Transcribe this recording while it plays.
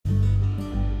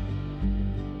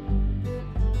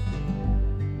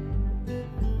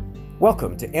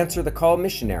Welcome to Answer the Call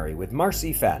Missionary with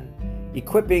Marcy Fenn,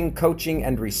 equipping, coaching,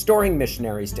 and restoring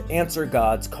missionaries to answer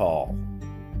God's call.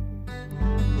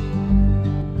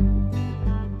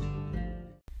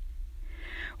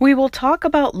 We will talk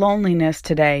about loneliness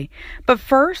today, but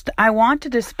first I want to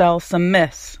dispel some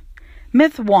myths.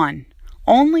 Myth 1.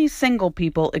 Only single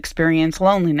people experience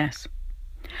loneliness.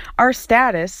 Our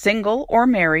status, single or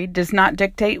married, does not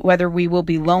dictate whether we will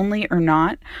be lonely or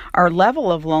not, our level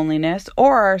of loneliness,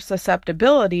 or our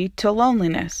susceptibility to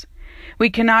loneliness. We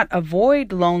cannot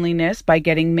avoid loneliness by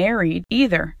getting married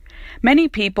either. Many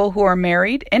people who are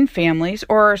married in families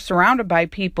or are surrounded by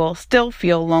people still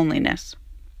feel loneliness.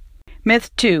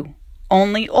 Myth 2.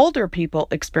 Only older people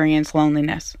experience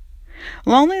loneliness.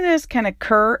 Loneliness can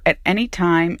occur at any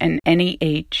time and any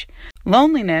age.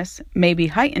 Loneliness may be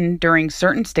heightened during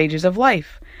certain stages of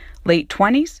life, late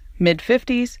 20s,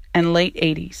 mid-50s, and late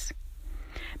 80s.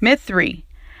 Myth 3.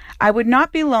 I would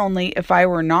not be lonely if I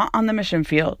were not on the mission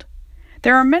field.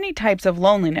 There are many types of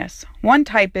loneliness. One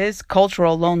type is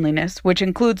cultural loneliness, which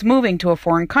includes moving to a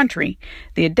foreign country,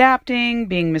 the adapting,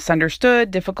 being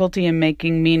misunderstood, difficulty in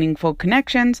making meaningful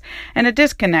connections, and a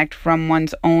disconnect from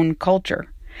one's own culture.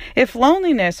 If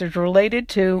loneliness is related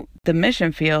to the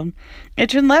mission field,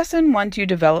 it should lessen once you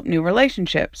develop new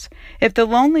relationships. If the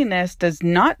loneliness does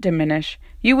not diminish,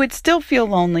 you would still feel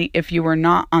lonely if you were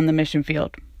not on the mission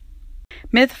field.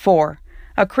 Myth 4.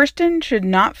 A Christian should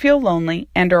not feel lonely,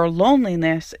 and our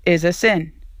loneliness is a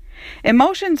sin.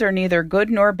 Emotions are neither good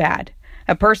nor bad.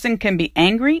 A person can be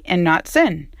angry and not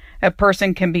sin. A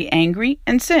person can be angry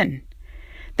and sin.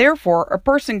 Therefore, a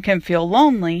person can feel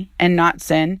lonely and not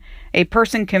sin. A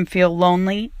person can feel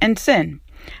lonely and sin.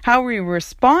 How we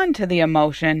respond to the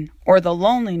emotion or the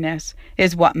loneliness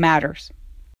is what matters.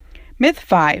 Myth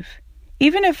 5.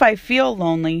 Even if I feel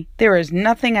lonely, there is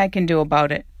nothing I can do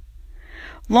about it.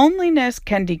 Loneliness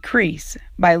can decrease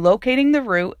by locating the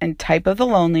root and type of the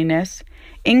loneliness,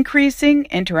 increasing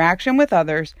interaction with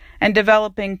others, and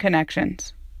developing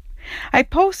connections. I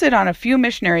posted on a few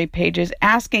missionary pages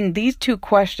asking these two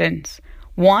questions.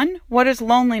 1. What is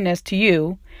loneliness to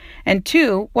you? And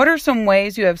 2. What are some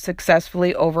ways you have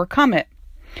successfully overcome it?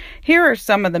 Here are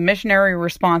some of the missionary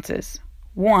responses.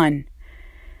 1.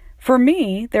 For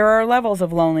me, there are levels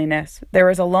of loneliness.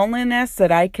 There is a loneliness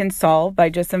that I can solve by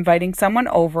just inviting someone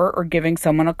over or giving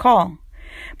someone a call.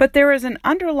 But there is an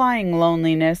underlying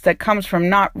loneliness that comes from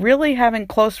not really having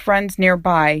close friends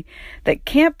nearby that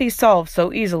can't be solved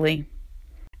so easily.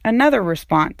 Another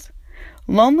response.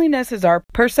 Loneliness is our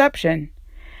perception.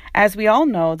 As we all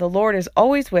know, the Lord is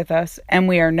always with us and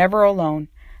we are never alone.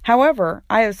 However,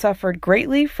 I have suffered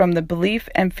greatly from the belief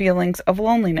and feelings of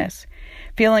loneliness,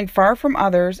 feeling far from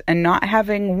others and not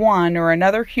having one or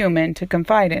another human to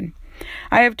confide in.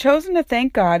 I have chosen to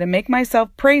thank God and make myself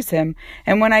praise Him,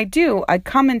 and when I do, I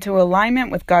come into alignment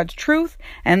with God's truth,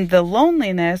 and the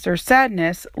loneliness or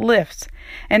sadness lifts,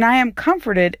 and I am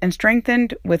comforted and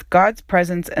strengthened with God's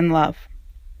presence and love.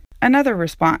 Another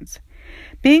response.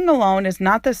 Being alone is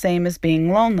not the same as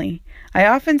being lonely. I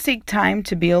often seek time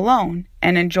to be alone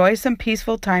and enjoy some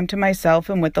peaceful time to myself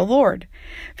and with the Lord.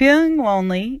 Feeling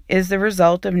lonely is the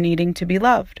result of needing to be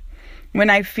loved. When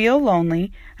I feel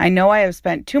lonely, I know I have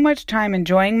spent too much time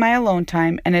enjoying my alone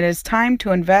time, and it is time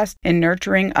to invest in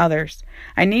nurturing others.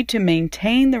 I need to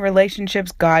maintain the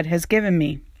relationships God has given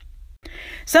me.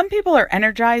 Some people are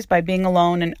energized by being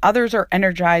alone, and others are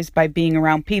energized by being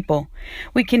around people.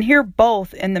 We can hear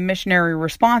both in the missionary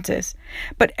responses,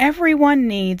 but everyone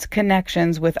needs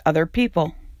connections with other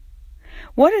people.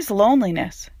 What is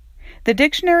loneliness? The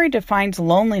dictionary defines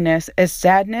loneliness as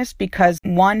sadness because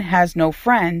one has no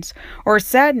friends, or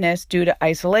sadness due to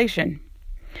isolation.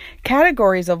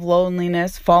 Categories of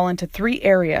loneliness fall into 3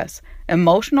 areas: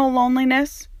 emotional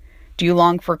loneliness. Do you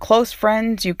long for close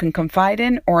friends you can confide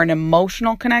in or an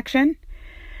emotional connection?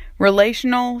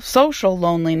 Relational, social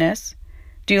loneliness.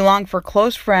 Do you long for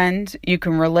close friends you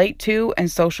can relate to and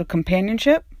social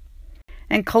companionship?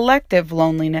 And collective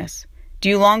loneliness. Do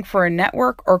you long for a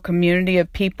network or community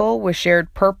of people with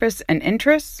shared purpose and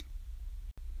interests?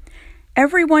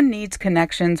 Everyone needs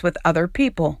connections with other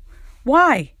people.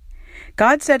 Why?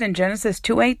 God said in Genesis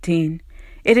 2:18,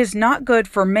 "It is not good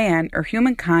for man or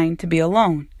humankind to be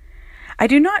alone." I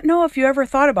do not know if you ever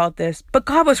thought about this, but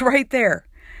God was right there.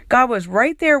 God was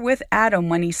right there with Adam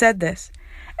when He said this.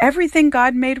 Everything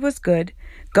God made was good.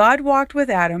 God walked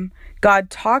with Adam. God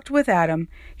talked with Adam.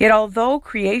 Yet although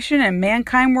creation and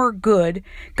mankind were good,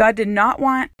 God did not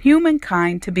want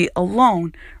humankind to be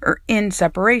alone or in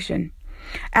separation.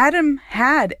 Adam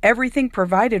had everything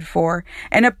provided for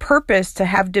and a purpose to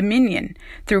have dominion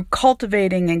through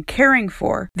cultivating and caring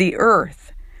for the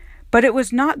earth. But it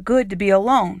was not good to be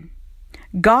alone.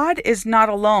 God is not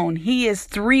alone. He is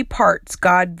three parts: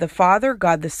 God the Father,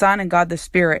 God the Son, and God the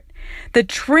Spirit. The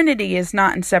Trinity is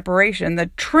not in separation.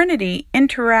 The Trinity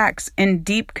interacts in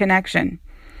deep connection.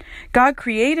 God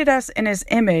created us in His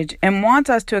image and wants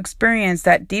us to experience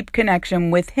that deep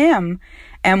connection with Him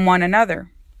and one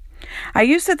another. I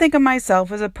used to think of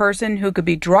myself as a person who could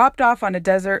be dropped off on a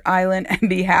desert island and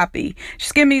be happy.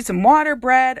 Just give me some water,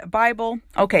 bread, a Bible,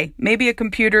 okay, maybe a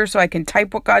computer so I can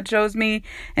type what God shows me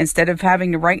instead of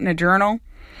having to write in a journal.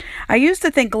 I used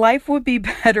to think life would be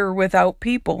better without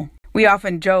people. We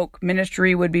often joke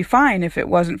ministry would be fine if it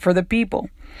wasn't for the people.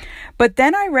 But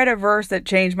then I read a verse that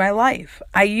changed my life.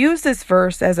 I used this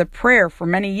verse as a prayer for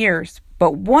many years,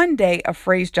 but one day a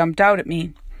phrase jumped out at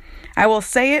me. I will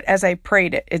say it as I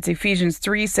prayed it. It's Ephesians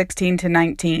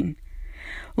 3:16-19.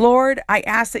 Lord, I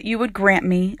ask that you would grant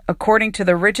me, according to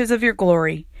the riches of your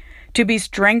glory, to be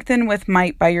strengthened with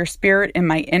might by your Spirit in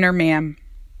my inner man,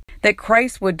 that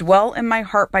Christ would dwell in my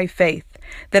heart by faith,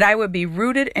 that I would be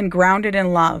rooted and grounded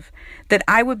in love, that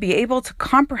I would be able to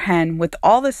comprehend with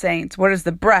all the saints what is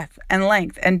the breadth and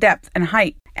length and depth and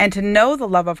height, and to know the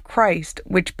love of Christ,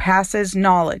 which passes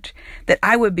knowledge, that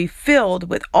I would be filled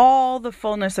with all the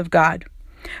fullness of God.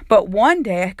 But one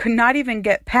day I could not even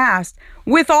get past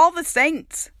with all the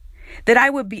saints, that I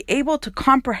would be able to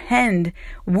comprehend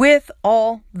with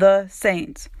all the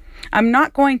saints. I'm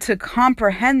not going to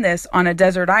comprehend this on a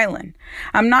desert island.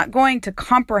 I'm not going to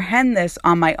comprehend this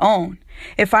on my own.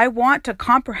 If I want to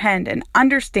comprehend and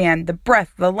understand the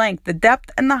breadth, the length, the depth,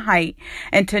 and the height,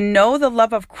 and to know the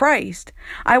love of Christ,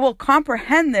 I will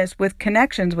comprehend this with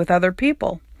connections with other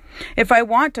people. If I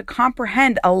want to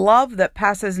comprehend a love that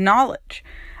passes knowledge,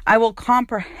 I will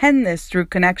comprehend this through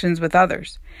connections with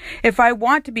others. If I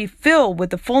want to be filled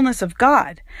with the fullness of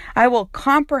God, I will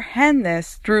comprehend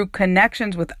this through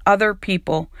connections with other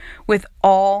people, with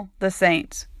all the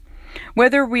saints.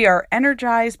 Whether we are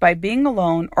energized by being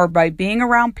alone or by being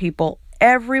around people,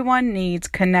 everyone needs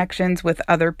connections with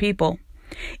other people.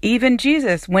 Even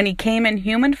Jesus, when He came in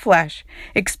human flesh,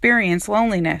 experienced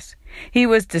loneliness. He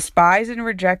was despised and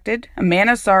rejected, a man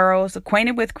of sorrows,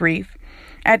 acquainted with grief.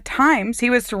 At times, He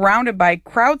was surrounded by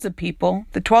crowds of people,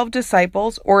 the 12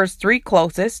 disciples, or His three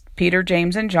closest, Peter,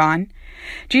 James, and John.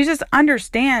 Jesus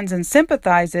understands and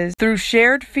sympathizes through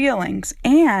shared feelings,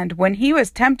 and when He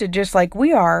was tempted just like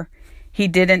we are, He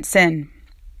didn't sin.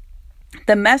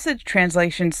 The Message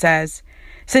translation says,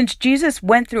 "Since Jesus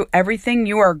went through everything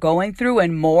you are going through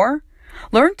and more,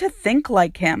 learn to think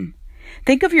like Him.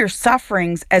 Think of your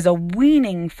sufferings as a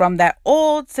weaning from that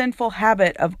old sinful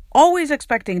habit of always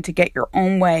expecting to get your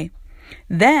own way.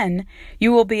 Then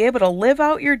you will be able to live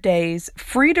out your days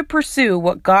free to pursue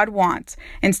what God wants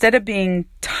instead of being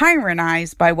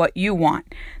tyrannized by what you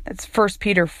want." That's 1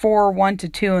 Peter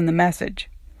 4:1-2 in the Message.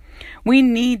 We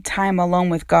need time alone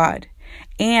with God,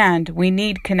 and we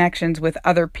need connections with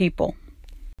other people.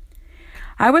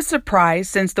 I was surprised,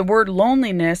 since the word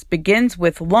loneliness begins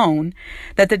with lone,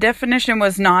 that the definition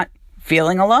was not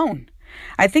feeling alone.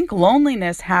 I think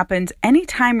loneliness happens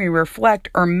anytime we reflect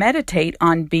or meditate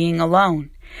on being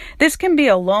alone. This can be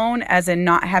alone as in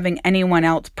not having anyone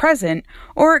else present,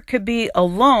 or it could be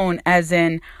alone as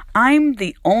in, I'm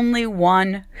the only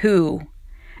one who,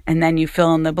 and then you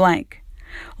fill in the blank.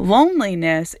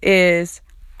 Loneliness is,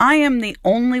 I am the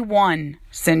only one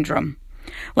syndrome.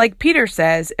 Like Peter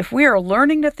says, if we are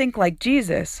learning to think like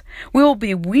Jesus, we will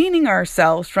be weaning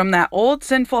ourselves from that old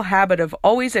sinful habit of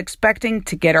always expecting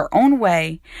to get our own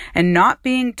way and not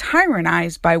being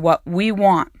tyrannized by what we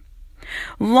want.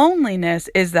 Loneliness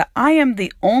is the I am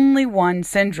the only one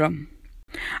syndrome.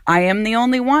 I am the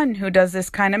only one who does this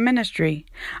kind of ministry.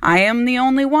 I am the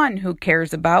only one who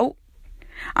cares about.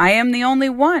 I am the only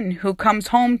one who comes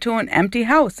home to an empty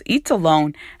house, eats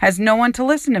alone, has no one to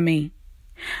listen to me.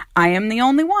 I am the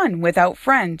only one without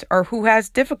friends or who has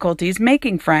difficulties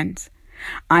making friends.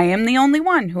 I am the only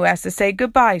one who has to say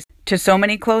goodbye to so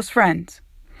many close friends.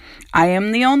 I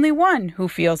am the only one who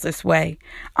feels this way.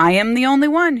 I am the only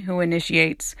one who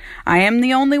initiates. I am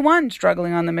the only one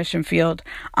struggling on the mission field.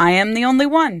 I am the only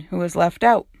one who is left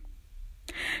out.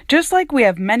 Just like we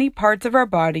have many parts of our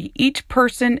body, each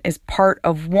person is part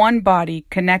of one body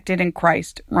connected in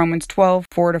Christ. Romans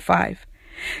 12:4-5.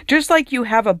 Just like you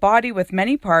have a body with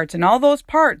many parts, and all those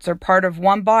parts are part of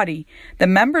one body, the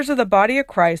members of the body of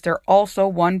Christ are also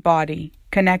one body,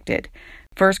 connected.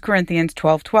 1 Corinthians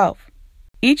 12:12.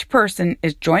 Each person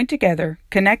is joined together,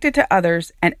 connected to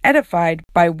others, and edified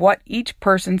by what each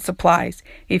person supplies.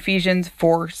 Ephesians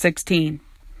 4:16.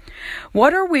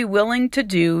 What are we willing to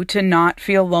do to not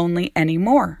feel lonely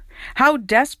anymore? How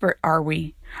desperate are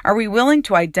we? Are we willing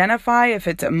to identify if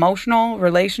it's emotional,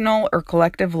 relational, or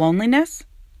collective loneliness?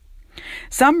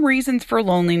 Some reasons for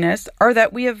loneliness are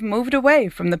that we have moved away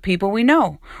from the people we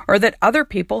know, or that other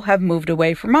people have moved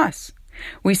away from us.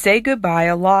 We say goodbye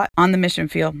a lot on the mission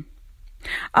field.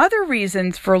 Other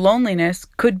reasons for loneliness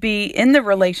could be in the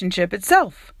relationship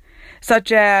itself,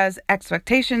 such as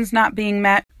expectations not being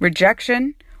met,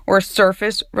 rejection, or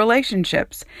surface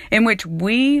relationships in which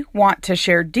we want to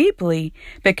share deeply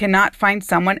but cannot find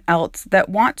someone else that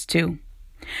wants to.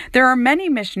 There are many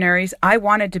missionaries I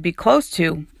wanted to be close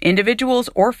to, individuals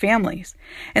or families,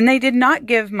 and they did not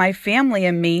give my family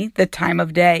and me the time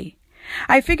of day.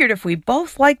 I figured if we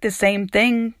both liked the same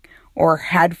thing or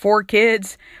had 4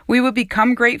 kids, we would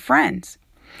become great friends.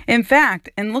 In fact,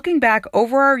 in looking back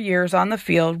over our years on the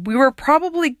field, we were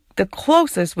probably the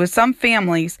closest with some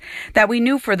families that we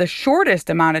knew for the shortest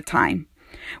amount of time.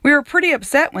 We were pretty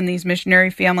upset when these missionary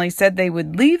families said they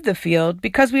would leave the field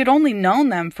because we had only known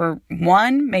them for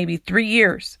 1, maybe 3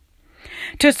 years.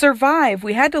 To survive,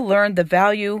 we had to learn the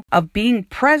value of being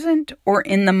present or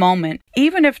in the moment,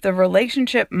 even if the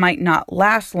relationship might not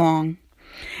last long.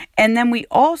 And then we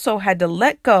also had to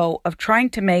let go of trying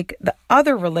to make the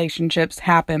other relationships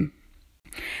happen.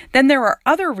 Then there are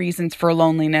other reasons for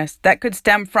loneliness that could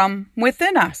stem from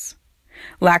within us.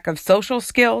 Lack of social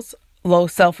skills, low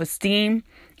self-esteem,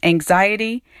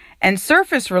 anxiety, and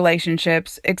surface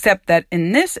relationships, except that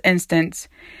in this instance,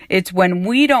 it's when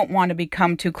we don't want to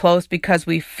become too close because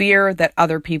we fear that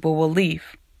other people will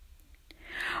leave.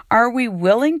 Are we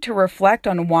willing to reflect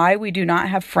on why we do not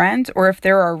have friends or if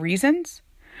there are reasons?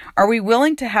 Are we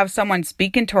willing to have someone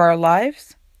speak into our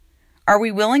lives? Are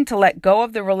we willing to let go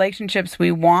of the relationships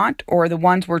we want or the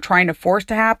ones we're trying to force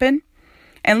to happen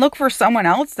and look for someone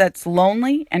else that's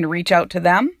lonely and reach out to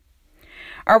them?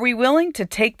 Are we willing to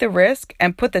take the risk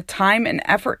and put the time and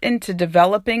effort into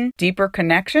developing deeper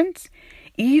connections,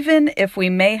 even if we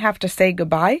may have to say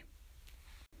goodbye?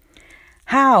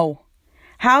 How?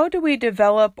 How do we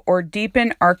develop or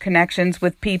deepen our connections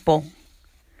with people?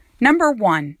 Number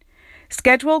 1,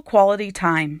 schedule quality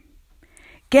time.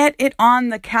 Get it on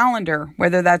the calendar,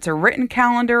 whether that's a written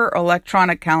calendar or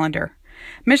electronic calendar.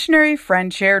 Missionary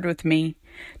friend shared with me,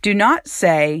 do not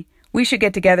say, we should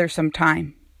get together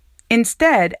sometime.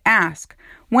 Instead, ask,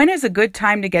 when is a good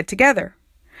time to get together?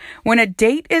 When a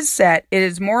date is set, it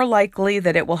is more likely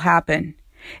that it will happen.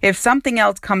 If something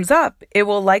else comes up, it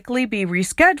will likely be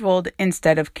rescheduled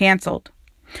instead of canceled.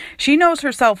 She knows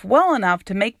herself well enough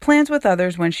to make plans with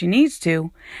others when she needs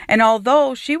to, and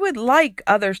although she would like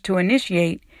others to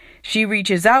initiate, she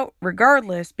reaches out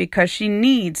regardless because she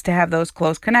needs to have those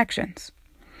close connections.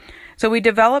 So we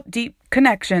develop deep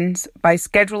connections by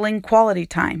scheduling quality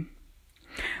time.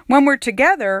 When we're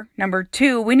together, number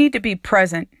 2, we need to be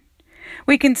present.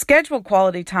 We can schedule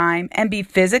quality time and be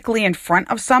physically in front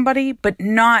of somebody, but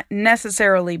not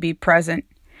necessarily be present.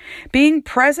 Being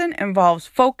present involves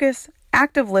focus,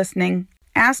 active listening,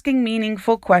 asking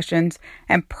meaningful questions,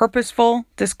 and purposeful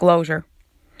disclosure.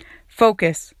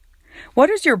 Focus. What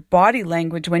is your body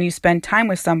language when you spend time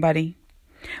with somebody?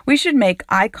 We should make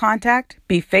eye contact,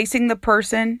 be facing the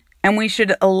person, and we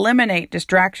should eliminate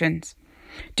distractions.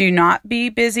 Do not be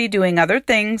busy doing other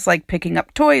things like picking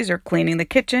up toys or cleaning the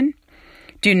kitchen.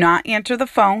 Do not answer the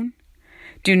phone.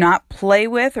 Do not play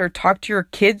with or talk to your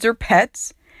kids or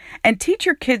pets. And teach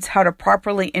your kids how to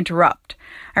properly interrupt.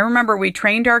 I remember we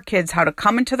trained our kids how to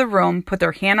come into the room, put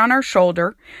their hand on our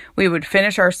shoulder. We would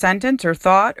finish our sentence or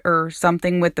thought or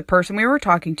something with the person we were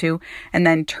talking to, and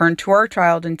then turn to our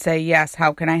child and say, yes,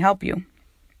 how can I help you?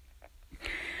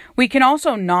 We can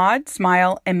also nod,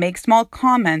 smile, and make small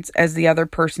comments as the other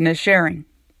person is sharing.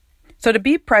 So to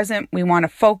be present, we want to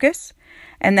focus,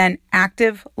 and then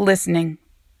active listening.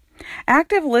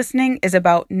 Active listening is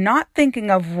about not thinking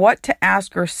of what to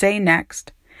ask or say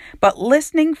next, but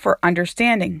listening for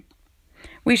understanding.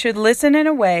 We should listen in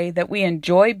a way that we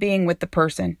enjoy being with the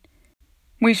person.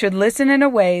 We should listen in a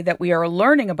way that we are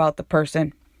learning about the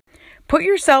person. Put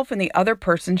yourself in the other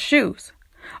person's shoes.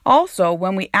 Also,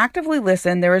 when we actively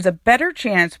listen, there is a better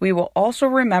chance we will also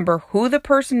remember who the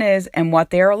person is and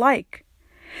what they are like.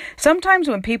 Sometimes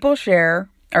when people share,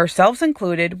 ourselves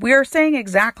included, we are saying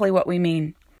exactly what we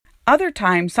mean. Other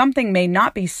times, something may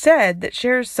not be said that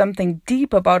shares something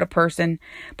deep about a person,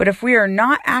 but if we are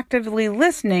not actively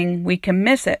listening, we can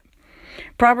miss it.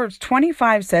 Proverbs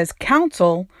 25 says,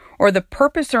 counsel, or the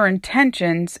purpose or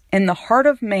intentions in the heart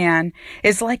of man,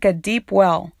 is like a deep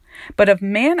well, but a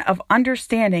man of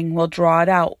understanding will draw it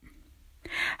out.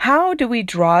 How do we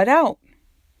draw it out?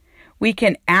 We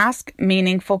can ask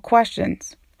meaningful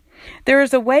questions. There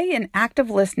is a way in active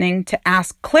listening to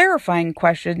ask clarifying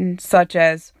questions such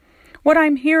as, What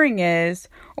I'm hearing is,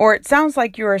 or it sounds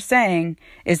like you are saying,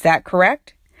 is that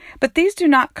correct? But these do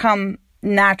not come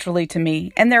naturally to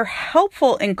me, and they're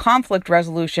helpful in conflict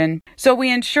resolution, so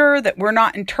we ensure that we're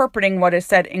not interpreting what is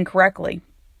said incorrectly.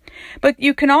 But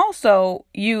you can also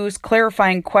use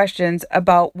clarifying questions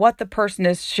about what the person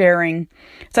is sharing,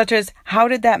 such as, how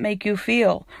did that make you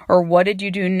feel? Or what did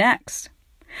you do next?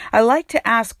 I like to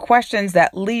ask questions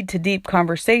that lead to deep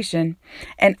conversation,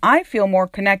 and I feel more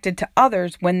connected to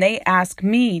others when they ask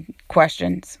me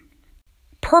questions.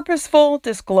 Purposeful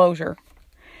disclosure.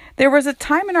 There was a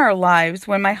time in our lives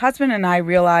when my husband and I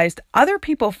realized other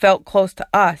people felt close to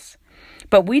us,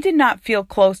 but we did not feel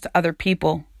close to other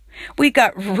people. We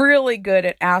got really good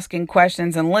at asking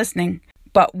questions and listening,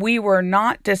 but we were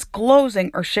not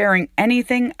disclosing or sharing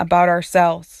anything about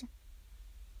ourselves.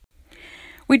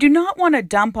 We do not want to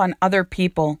dump on other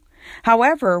people.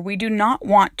 However, we do not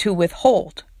want to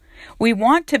withhold. We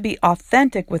want to be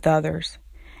authentic with others,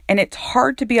 and it's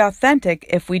hard to be authentic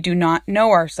if we do not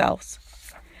know ourselves.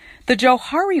 The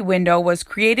Johari window was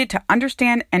created to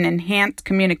understand and enhance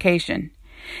communication.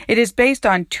 It is based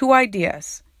on two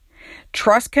ideas.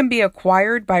 Trust can be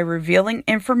acquired by revealing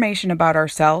information about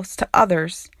ourselves to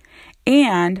others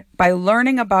and by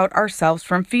learning about ourselves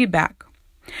from feedback.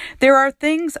 There are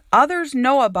things others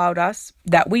know about us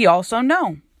that we also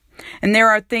know. And there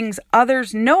are things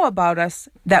others know about us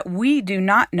that we do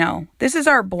not know. This is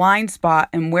our blind spot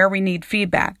and where we need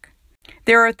feedback.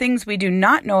 There are things we do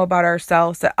not know about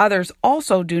ourselves that others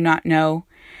also do not know,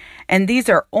 and these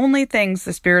are only things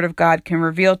the Spirit of God can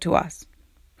reveal to us.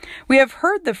 We have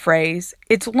heard the phrase,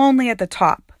 it's lonely at the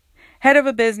top. Head of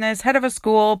a business, head of a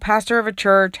school, pastor of a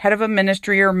church, head of a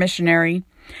ministry or missionary.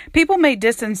 People may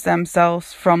distance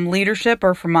themselves from leadership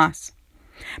or from us.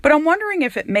 But I'm wondering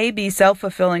if it may be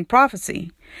self-fulfilling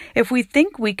prophecy. If we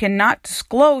think we cannot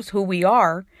disclose who we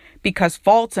are because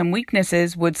faults and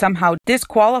weaknesses would somehow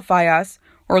disqualify us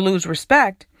or lose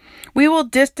respect, we will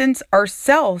distance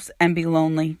ourselves and be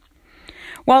lonely.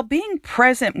 While being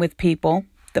present with people,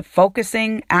 the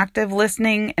focusing, active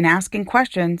listening, and asking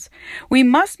questions, we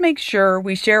must make sure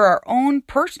we share our own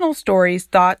personal stories,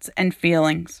 thoughts, and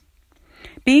feelings.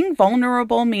 Being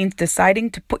vulnerable means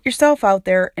deciding to put yourself out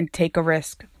there and take a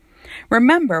risk.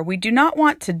 Remember, we do not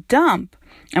want to dump,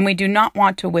 and we do not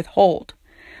want to withhold.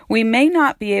 We may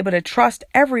not be able to trust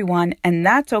everyone, and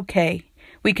that's okay.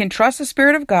 We can trust the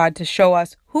Spirit of God to show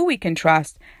us who we can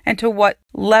trust and to what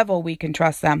level we can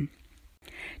trust them.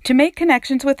 To make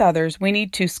connections with others, we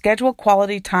need to schedule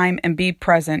quality time and be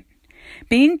present.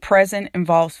 Being present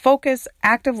involves focus,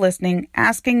 active listening,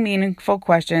 asking meaningful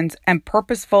questions, and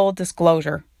purposeful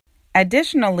disclosure.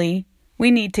 Additionally,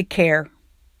 we need to care.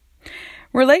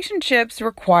 Relationships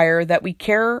require that we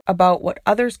care about what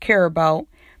others care about,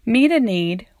 meet a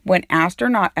need when asked or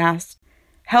not asked,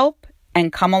 help,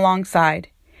 and come alongside.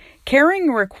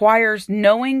 Caring requires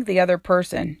knowing the other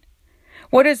person.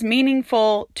 What is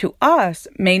meaningful to us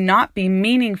may not be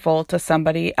meaningful to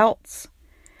somebody else.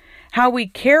 How we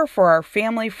care for our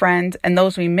family, friends, and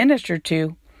those we minister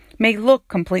to may look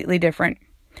completely different.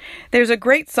 There's a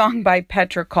great song by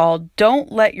Petra called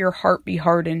 "Don't Let Your Heart Be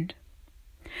Hardened."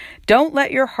 Don't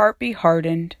let your heart be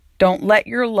hardened. Don't let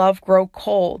your love grow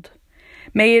cold.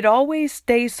 May it always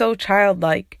stay so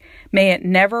childlike. May it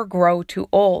never grow too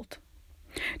old.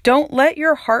 Don't let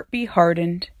your heart be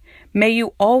hardened. May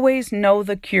you always know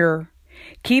the cure.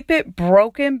 Keep it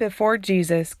broken before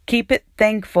Jesus. Keep it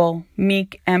thankful,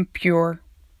 meek, and pure.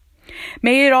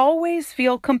 May it always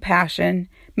feel compassion.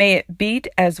 May it beat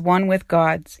as one with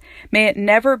God's. May it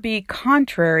never be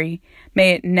contrary.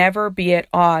 May it never be at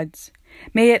odds.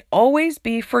 May it always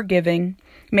be forgiving.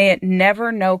 May it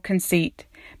never know conceit.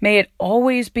 May it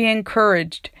always be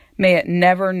encouraged. May it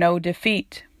never know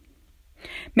defeat.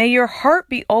 May your heart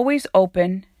be always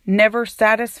open, never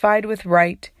satisfied with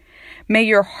right. May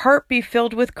your heart be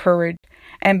filled with courage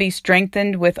and be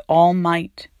strengthened with all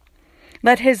might.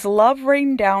 Let his love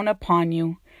rain down upon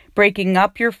you, breaking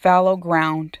up your fallow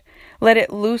ground. Let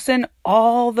it loosen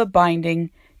all the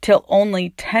binding till only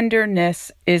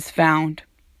tenderness is found.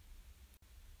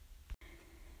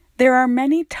 There are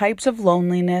many types of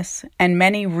loneliness and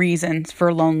many reasons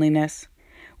for loneliness.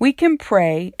 We can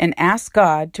pray and ask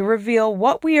God to reveal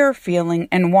what we are feeling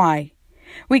and why.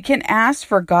 We can ask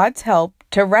for God's help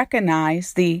to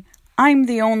recognize the "I'm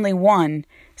the only one"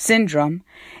 syndrome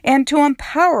and to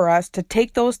empower us to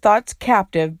take those thoughts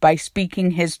captive by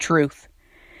speaking His truth.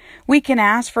 We can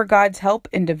ask for God's help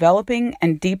in developing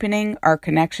and deepening our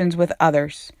connections with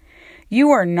others. You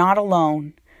are not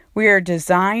alone. We are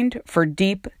designed for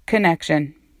deep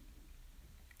connection.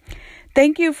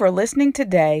 Thank you for listening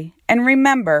today, and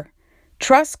remember,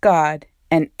 trust God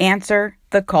and answer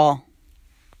the call.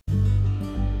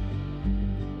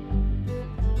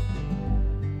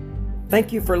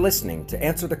 Thank you for listening to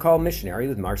Answer the Call Missionary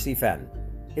with Marcy Fenn.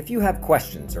 If you have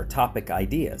questions or topic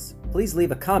ideas, please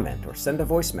leave a comment or send a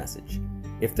voice message.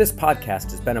 If this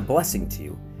podcast has been a blessing to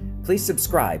you, please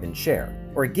subscribe and share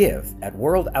or give at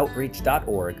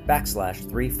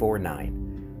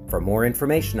worldoutreach.org/349. For more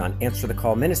information on Answer the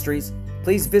Call Ministries,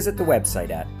 please visit the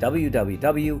website at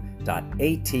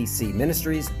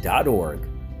www.atcministries.org.